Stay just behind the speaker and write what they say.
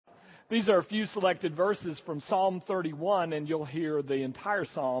These are a few selected verses from Psalm 31, and you'll hear the entire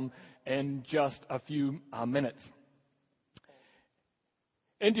psalm in just a few minutes.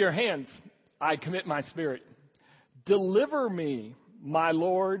 Into your hands I commit my spirit. Deliver me, my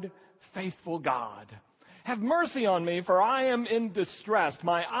Lord, faithful God. Have mercy on me, for I am in distress.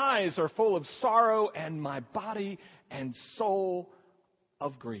 My eyes are full of sorrow, and my body and soul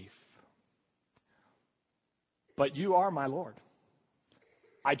of grief. But you are my Lord.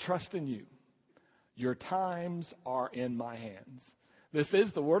 I trust in you. Your times are in my hands. This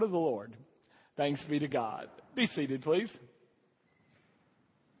is the word of the Lord. Thanks be to God. Be seated, please.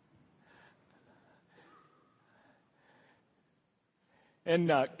 In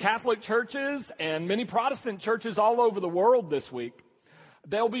Catholic churches and many Protestant churches all over the world this week,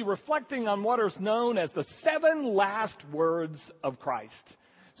 they'll be reflecting on what is known as the 7 last words of Christ.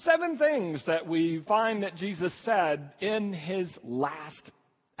 7 things that we find that Jesus said in his last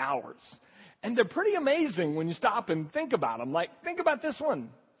hours. And they're pretty amazing when you stop and think about them. Like, think about this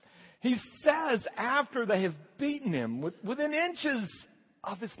one. He says after they have beaten him within inches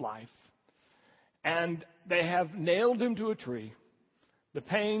of his life, and they have nailed him to a tree, the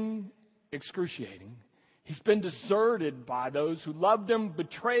pain excruciating. He's been deserted by those who loved him,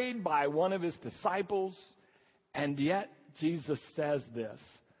 betrayed by one of his disciples, and yet Jesus says this,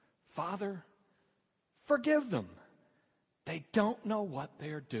 Father, forgive them. They don't know what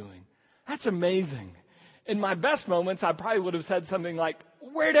they're doing. That's amazing. In my best moments, I probably would have said something like,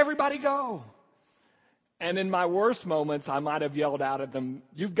 where'd everybody go? And in my worst moments, I might have yelled out at them,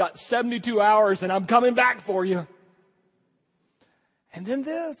 you've got 72 hours and I'm coming back for you. And then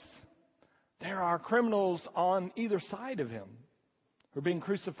this, there are criminals on either side of him who are being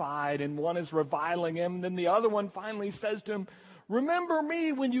crucified, and one is reviling him. And then the other one finally says to him, remember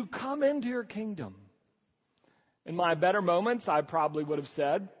me when you come into your kingdom. In my better moments, I probably would have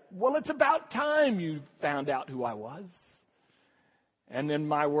said, well, it's about time you found out who I was. And in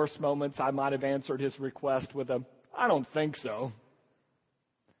my worst moments, I might have answered his request with a, I don't think so.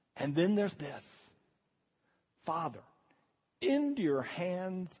 And then there's this, Father, into your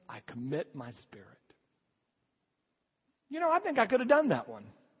hands I commit my spirit. I think I could have done that one.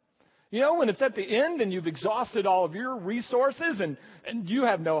 When it's at the end and you've exhausted all of your resources and you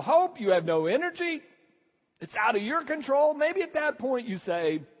have no hope, you have no energy, it's out of your control. Maybe at that point you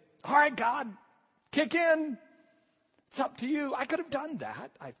say, all right, God, kick in. It's up to you. I could have done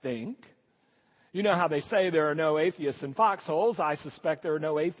that, I think. You know how they say there are no atheists in foxholes. I suspect there are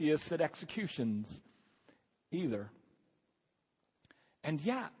no atheists at executions either. And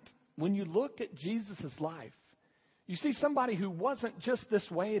yet, when you look at Jesus' life, you see somebody who wasn't just this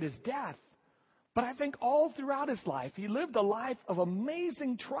way at his death, but I think all throughout his life, he lived a life of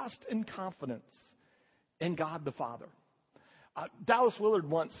amazing trust and confidence in God the Father. Dallas Willard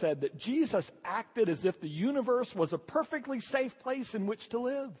once said that Jesus acted as if the universe was a perfectly safe place in which to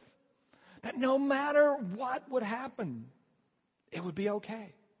live. That no matter what would happen, it would be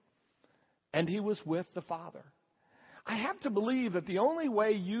okay. And he was with the Father. I have to believe that the only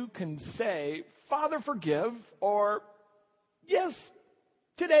way you can say, Father, forgive, or, yes,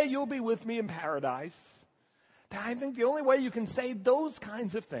 today you'll be with me in paradise. I think the only way you can say those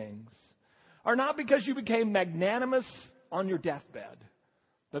kinds of things are not because you became magnanimous on your deathbed,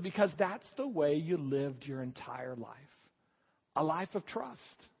 but because that's the way you lived your entire life. A life of trust.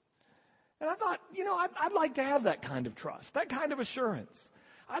 And I thought, I'd like to have that kind of trust, that kind of assurance.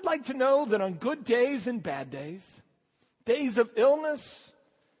 I'd like to know that on good days and bad days, days of illness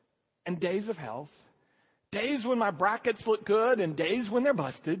and days of health, days when my brackets look good and days when they're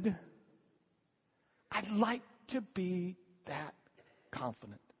busted, I'd like to be that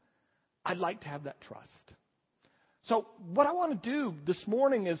confident. I'd like to have that trust. So what I want to do this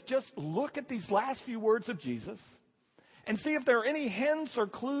morning is just look at these last few words of Jesus and see if there are any hints or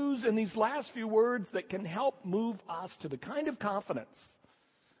clues in these last few words that can help move us to the kind of confidence,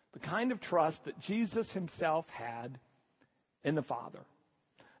 the kind of trust that Jesus himself had in the Father.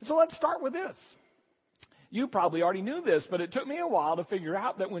 So let's start with this. You probably already knew this, but it took me a while to figure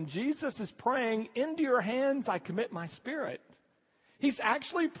out that when Jesus is praying, into your hands I commit my spirit, he's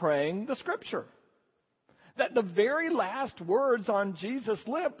actually praying the Scripture. That the very last words on Jesus'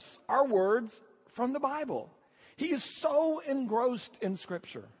 lips are words from the Bible. He is so engrossed in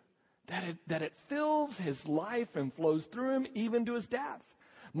Scripture that it fills his life and flows through him even to his death.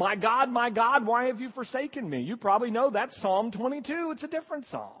 My God, why have you forsaken me? You probably know that's Psalm 22. It's a different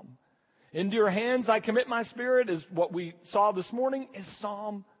psalm. Into your hands I commit my spirit is what we saw this morning is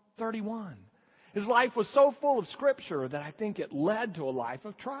Psalm 31. His life was so full of Scripture that I think it led to a life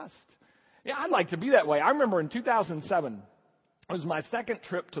of trust. Yeah, I'd like to be that way. I remember in 2007, It was my second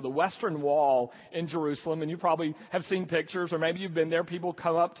trip to the Western Wall in Jerusalem, and you probably have seen pictures, or maybe you've been there. People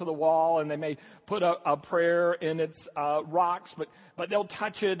come up to the wall, and they may put a prayer in its rocks, but they'll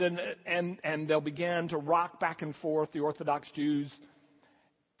touch it, and they'll begin to rock back and forth, the Orthodox Jews,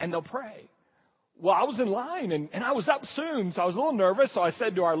 and they'll pray. Well, I was in line, and I was up soon, so I was a little nervous, so I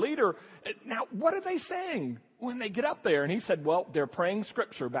said to our leader, now, what are they saying when they get up there? And he said, well, they're praying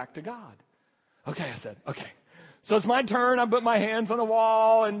Scripture back to God. Okay, I said, okay. So it's my turn. I put my hands on the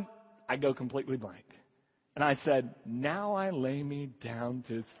wall, and I go completely blank. And I said, now I lay me down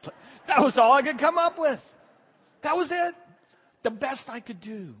to sleep. That was all I could come up with. That was it. The best I could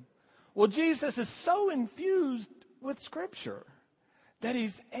do. Well, Jesus is so infused with Scripture that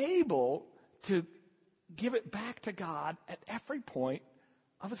he's able to give it back to God at every point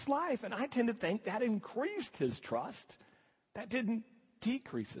of his life. And I tend to think that increased his trust. That didn't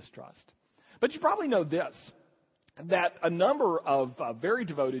decrease his trust. But you probably know this, that a number of very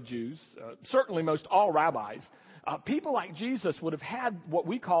devoted Jews, certainly most all rabbis, people like Jesus would have had what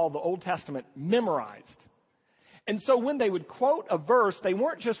we call the Old Testament memorized. And so when they would quote a verse, they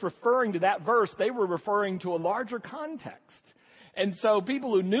weren't just referring to that verse, they were referring to a larger context. And so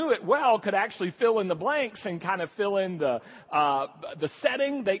people who knew it well could actually fill in the blanks and kind of fill in the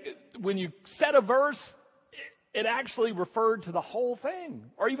setting. When you said a verse, it actually referred to the whole thing.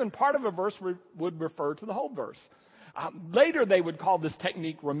 Or even part of a verse would refer to the whole verse. Later they would call this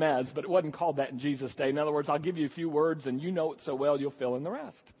technique remez, but it wasn't called that in Jesus' day. In other words, I'll give you a few words and you know it so well you'll fill in the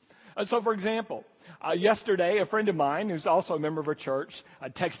rest. So for example, yesterday a friend of mine who's also a member of our church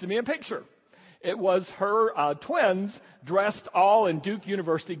texted me a picture. It was her twins dressed all in Duke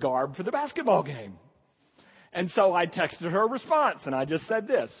University garb for the basketball game. And so I texted her a response, and I just said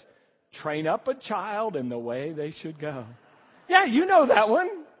this: train up a child in the way they should go. Yeah, you know that one.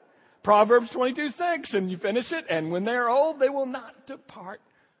 Proverbs 22:6, and you finish it, and when they're old, they will not depart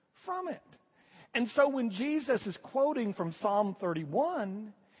from it. And so when Jesus is quoting from Psalm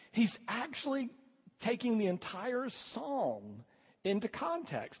 31, he's actually taking the entire psalm into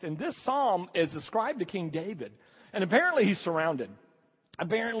context. And this psalm is ascribed to King David. And apparently he's surrounded.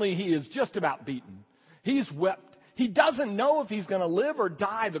 Apparently he is just about beaten. He's wept. He doesn't know if he's going to live or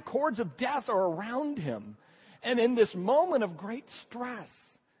die. The cords of death are around him. And in this moment of great stress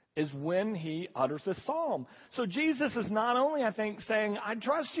is when he utters this psalm. So Jesus is not only, I think, saying, I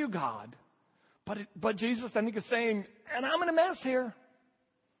trust you, God. But Jesus, I think, is saying, and I'm in a mess here.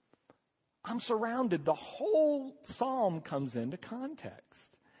 I'm surrounded. The whole psalm comes into context.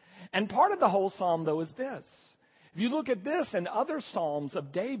 And part of the whole psalm, though, is this. If you look at this and other psalms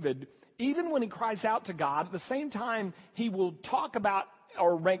of David, even when he cries out to God, at the same time, he will talk about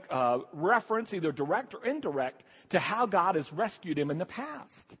or make reference, either direct or indirect, to how God has rescued him in the past.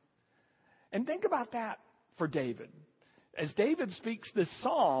 And think about that for David. As David speaks this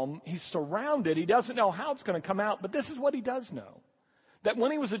psalm, he's surrounded. He doesn't know how it's going to come out, but this is what he does know. That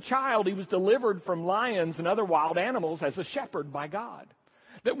when he was a child, he was delivered from lions and other wild animals as a shepherd by God.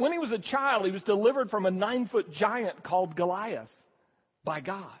 That when he was a child, he was delivered from a 9-foot giant called Goliath by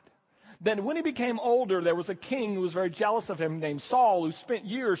God. Then when he became older, there was a king who was very jealous of him named Saul, who spent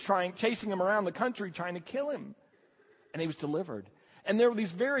years chasing him around the country trying to kill him. And he was delivered. And there were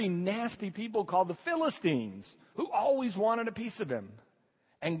these very nasty people called the Philistines who always wanted a piece of him.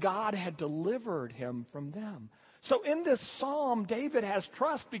 And God had delivered him from them. So in this psalm, David has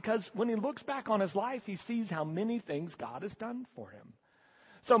trust because when he looks back on his life, he sees how many things God has done for him.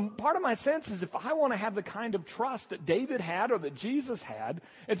 So part of my sense is if I want to have the kind of trust that David had or that Jesus had,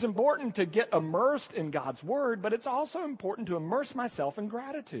 it's important to get immersed in God's Word, but it's also important to immerse myself in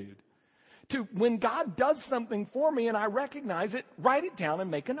gratitude. To when God does something for me and I recognize it, write it down and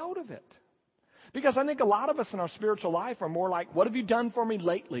make a note of it. Because I think a lot of us in our spiritual life are more like, what have you done for me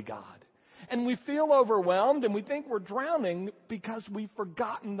lately, God? And we feel overwhelmed and we think we're drowning because we've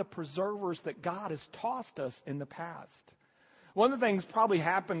forgotten the preservers that God has tossed us in the past. One of the things probably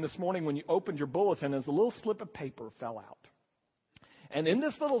happened this morning when you opened your bulletin is a little slip of paper fell out. And in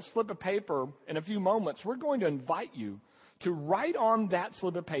this little slip of paper, in a few moments, we're going to invite you to write on that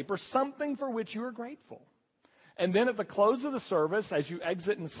slip of paper something for which you are grateful. And then at the close of the service, as you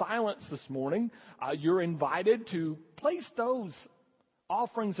exit in silence this morning, you're invited to place those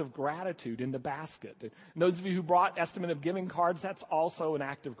offerings of gratitude in the basket. And those of you who brought estimate of giving cards, that's also an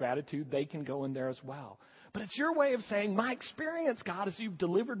act of gratitude. They can go in there as well. But it's your way of saying, my experience, God, is you've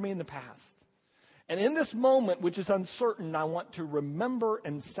delivered me in the past. And in this moment, which is uncertain, I want to remember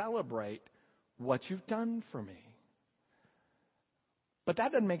and celebrate what you've done for me. But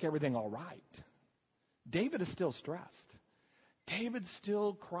that doesn't make everything all right. David is still stressed. David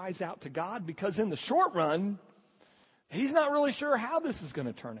still cries out to God because in the short run, He's not really sure how this is going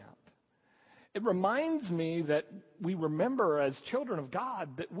to turn out. It reminds me that we remember as children of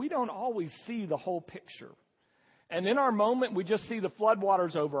God that we don't always see the whole picture. And in our moment, we just see the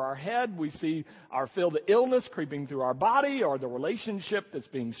floodwaters over our head. We feel the illness creeping through our body or the relationship that's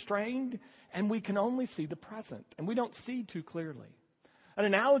being strained. And we can only see the present. And we don't see too clearly. An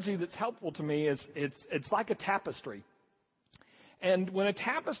analogy that's helpful to me is it's like a tapestry. And when a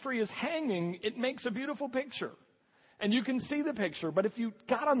tapestry is hanging, it makes a beautiful picture. And you can see the picture. But if you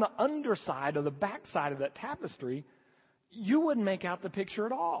got on the underside or the backside of that tapestry, you wouldn't make out the picture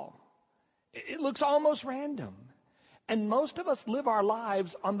at all. It looks almost random. And most of us live our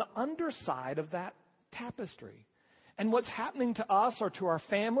lives on the underside of that tapestry. And what's happening to us or to our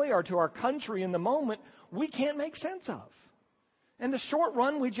family or to our country in the moment, we can't make sense of. In the short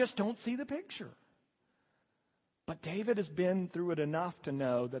run, we just don't see the picture. But David has been through it enough to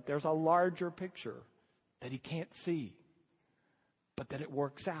know that there's a larger picture that he can't see, but that it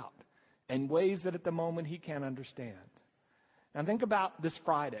works out in ways that at the moment he can't understand. Now think about this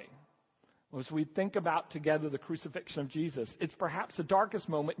Friday. As we think about together the crucifixion of Jesus, it's perhaps the darkest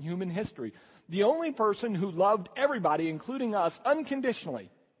moment in human history. The only person who loved everybody, including us, unconditionally.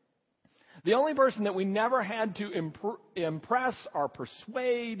 The only person that we never had to impress or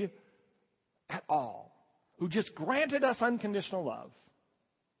persuade at all. Who just granted us unconditional love.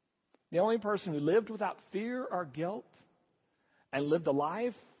 The only person who lived without fear or guilt and lived a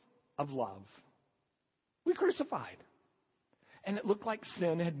life of love. We crucified. And it looked like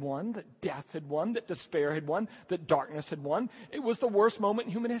sin had won, that death had won, that despair had won, that darkness had won. It was the worst moment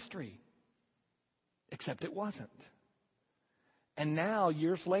in human history. Except it wasn't. And now,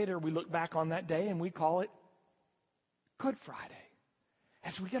 years later, we look back on that day and we call it Good Friday.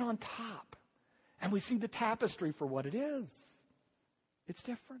 As we get on top and we see the tapestry for what it is. It's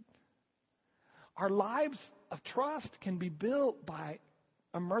different. Our lives of trust can be built by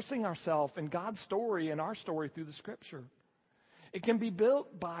immersing ourselves in God's story and our story through the Scripture. It can be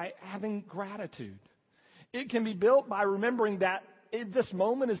built by having gratitude. It can be built by remembering that this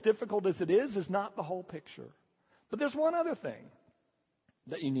moment, as difficult as it is not the whole picture. But there's one other thing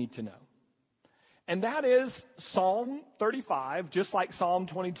that you need to know. And that is Psalm 35, just like Psalm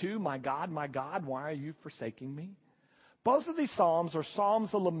 22, my God, why are you forsaking me? Both of these psalms are psalms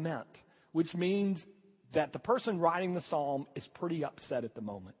of lament, which means that the person writing the psalm is pretty upset at the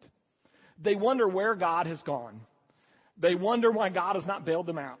moment. They wonder where God has gone. They wonder why God has not bailed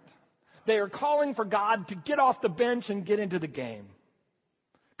them out. They are calling for God to get off the bench and get into the game.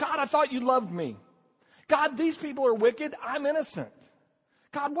 God, I thought you loved me. God, these people are wicked. I'm innocent.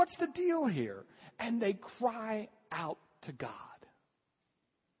 God, what's the deal here? And they cry out to God.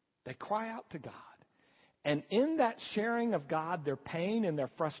 They cry out to God. And in that sharing of God, their pain and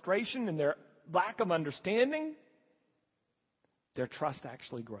their frustration and their lack of understanding, their trust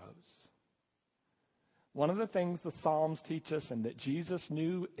actually grows. One of the things the Psalms teach us and that Jesus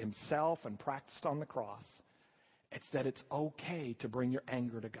knew himself and practiced on the cross, it's that it's okay to bring your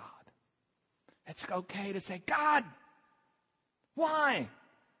anger to God. It's okay to say, God, why?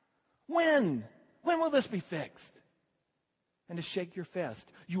 When? When will this be fixed? And to shake your fist.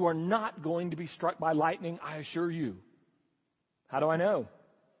 You are not going to be struck by lightning, I assure you. How do I know?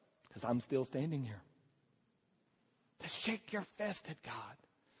 Because I'm still standing here. To shake your fist at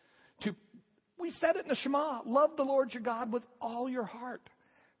God. We said it in the Shema, love the Lord your God with all your heart.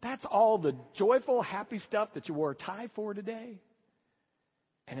 That's all the joyful, happy stuff that you wore a tie for today.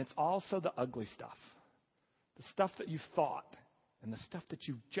 And it's also the ugly stuff. The stuff that you've thought and the stuff that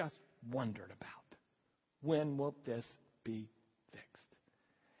you've just wondered about. When will this be fixed?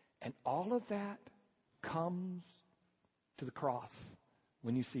 And all of that comes to the cross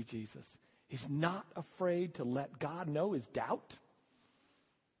when you see Jesus. He's not afraid to let God know his doubt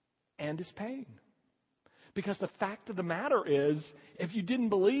and his pain. Because the fact of the matter is, if you didn't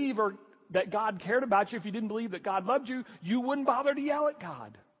believe or that God cared about you, if you didn't believe that God loved you, you wouldn't bother to yell at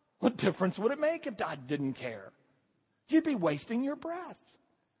God. What difference would it make if God didn't care? You'd be wasting your breath.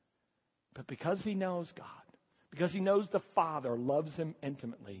 But because he knows God, because he knows the Father loves him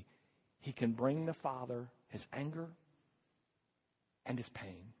intimately, he can bring the Father his anger and his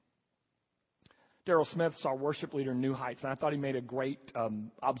pain. Daryl Smith's our worship leader in New Heights, and I thought he made a great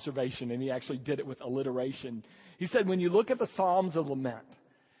observation, and he actually did it with alliteration. He said, when you look at the Psalms of lament,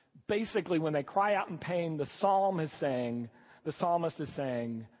 basically when they cry out in pain, the psalmist is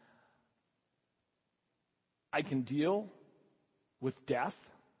saying, I can deal with death,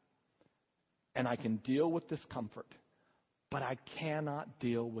 and I can deal with discomfort, but I cannot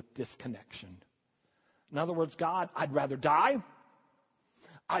deal with disconnection. In other words, God, I'd rather die.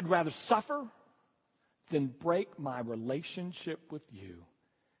 I'd rather suffer than break my relationship with you.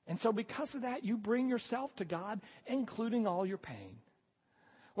 And so because of that, you bring yourself to God, including all your pain.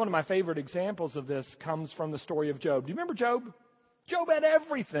 One of my favorite examples of this comes from the story of Job. Do you remember Job? Job had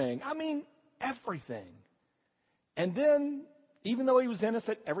everything. I mean, everything. And then, even though he was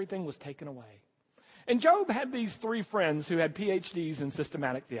innocent, everything was taken away. And Job had these 3 friends who had PhDs in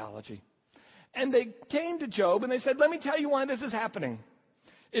systematic theology. And they came to Job and they said, let me tell you why this is happening.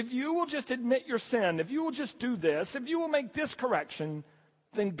 If you will just admit your sin, if you will just do this, if you will make this correction,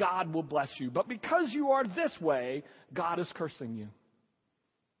 then God will bless you. But because you are this way, God is cursing you.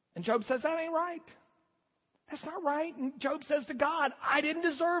 And Job says, that ain't right. That's not right. And Job says to God, I didn't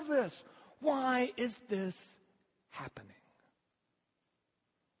deserve this. Why is this happening?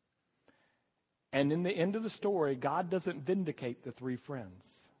 And in the end of the story, God doesn't vindicate the 3 friends.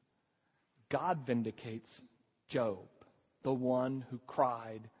 God vindicates Job, the one who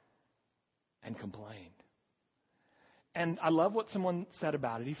cried and complained. And I love what someone said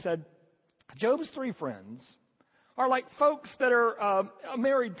about it. He said, Job's 3 friends are like folks that are a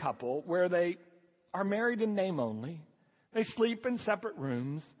married couple where they are married in name only. They sleep in separate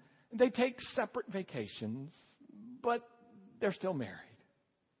rooms. They take separate vacations, but they're still married.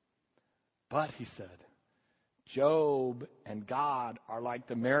 But, he said, Job and God are like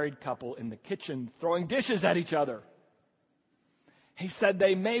the married couple in the kitchen throwing dishes at each other. He said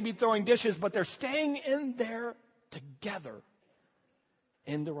they may be throwing dishes, but they're staying in there together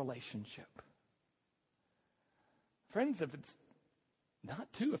in the relationship. Friends, if it's not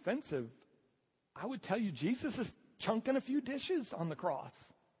too offensive, I would tell you Jesus is chunking a few dishes on the cross.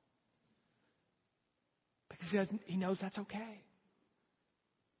 Because he knows that's okay.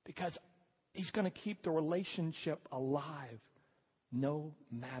 Because he's going to keep the relationship alive no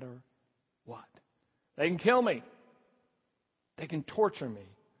matter what. They can kill me. They can torture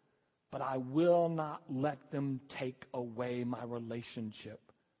me. But I will not let them take away my relationship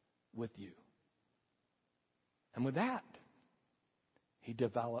with you. And with that, he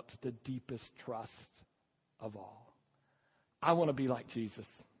develops the deepest trust of all. I want to be like Jesus.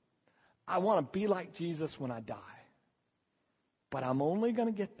 I want to be like Jesus when I die. But I'm only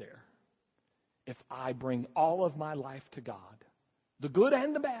going to get there if I bring all of my life to God, the good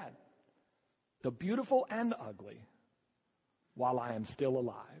and the bad, the beautiful and the ugly, while I am still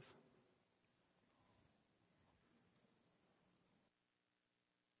alive.